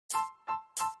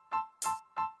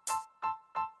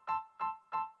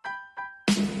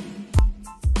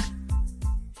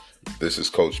This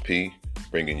is Coach P,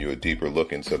 bringing you a deeper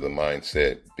look into the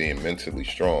mindset. Being mentally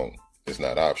strong is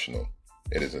not optional.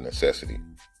 It is a necessity.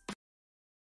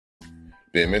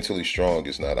 Being mentally strong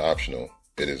is not optional.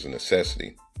 It is a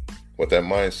necessity. What that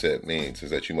mindset means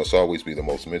is that you must always be the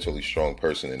most mentally strong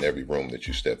person in every room that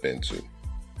you step into.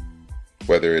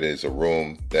 Whether it is a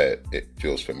room that it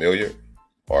feels familiar,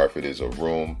 or if it is a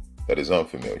room that is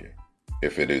unfamiliar.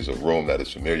 If it is a room that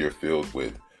is familiar, filled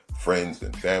with friends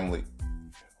and family,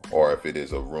 or if it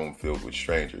is a room filled with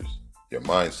strangers, your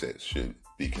mindset should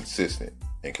be consistent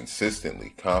and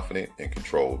consistently confident and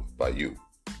controlled by you.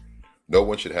 No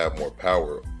one should have more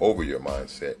power over your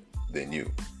mindset than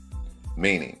you.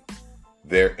 Meaning,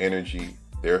 their energy,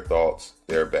 their thoughts,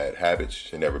 their bad habits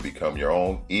should never become your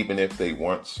own, even if they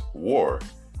once were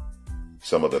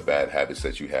some of the bad habits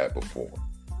that you had before.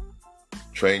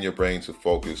 Train your brain to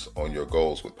focus on your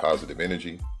goals with positive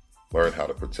energy. Learn how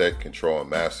to protect, control, and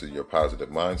master your positive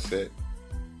mindset.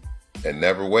 And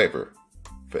never waver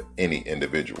for any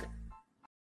individual.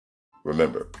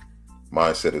 Remember,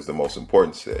 mindset is the most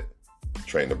important set.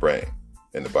 Train the brain,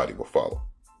 and the body will follow.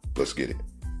 Let's get it.